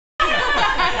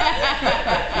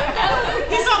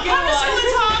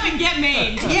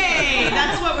trained. Yay!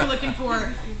 That's what we're looking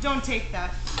for. Don't take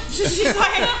that. She's like,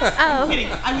 Oh. I'm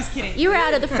kidding. I was kidding. You were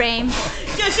out of the frame.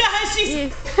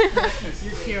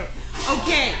 You're cute.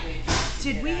 Okay.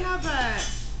 Did we have a...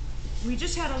 We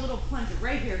just had a little plunger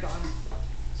right here, Dawn.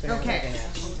 Okay.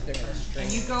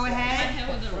 And you go ahead.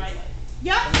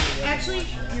 Yep. Actually,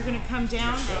 you're going to come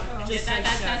down. Just like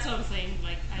so. That's what I'm saying.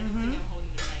 Like, I don't think I'm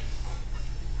holding it right.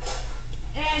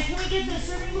 And can we get the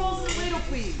serving bowls and the ladle,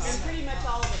 please? And pretty much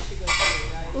all of it should go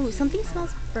through, right? Ooh, something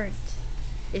smells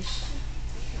burnt-ish.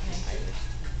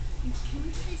 Can we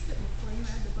taste it before you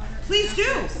add the butter? Please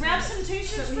do. Grab some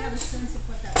tasters. So we have a sense of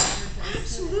what that butter does.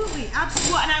 Absolutely,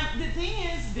 absolutely. Well, and the thing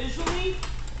is, visually,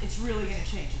 it's really going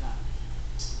to change it up.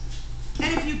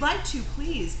 And if you'd like to,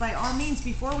 please, by all means,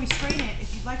 before we strain it,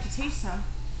 if you'd like to taste some,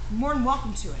 you're more than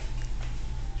welcome to it.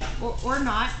 Or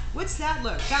not. What's that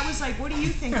look? That was like, what are you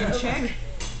thinking, chick?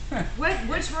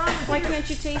 What's wrong with Why you? can't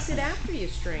you taste it after you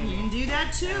strain You it? can do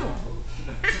that too.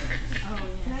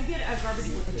 Can I get a garbage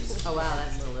with this? Oh wow,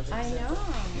 that's delicious. I know.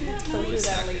 So do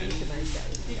that lady tonight,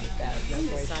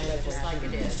 guys. Just like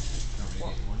it is.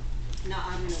 No,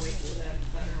 I'm gonna wait for that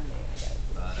butter.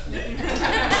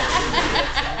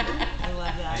 I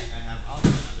love that. I have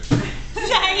other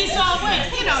Yeah, he's all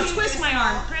wet. You know, twist my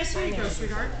arm. Chris, here you go,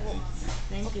 sweetheart.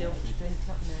 Thank you.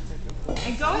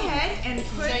 And go ahead and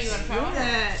put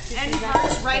the end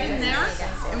parts right in there,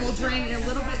 and we'll drain a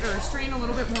little bit, or strain a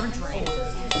little bit more drain.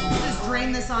 Just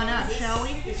drain this on up, shall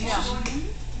we? Yeah.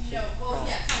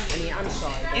 I mean, I'm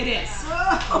sorry. It is.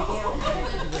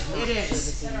 It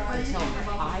is.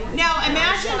 Now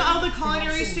imagine all the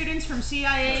culinary students from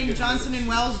CIA and Johnson and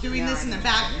Wells doing this in the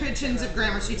back kitchens of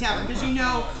Gramercy Tavern, because you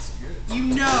know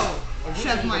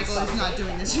Chef Michael is not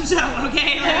doing this himself,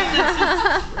 okay?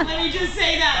 Let me just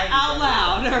say that out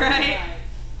loud, all right?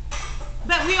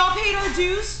 But we all paid our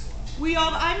dues.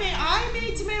 I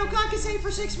made tomato concassé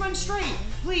for 6 months straight.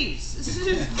 Please.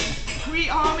 We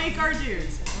all make our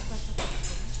dues.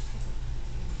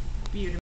 Beautiful.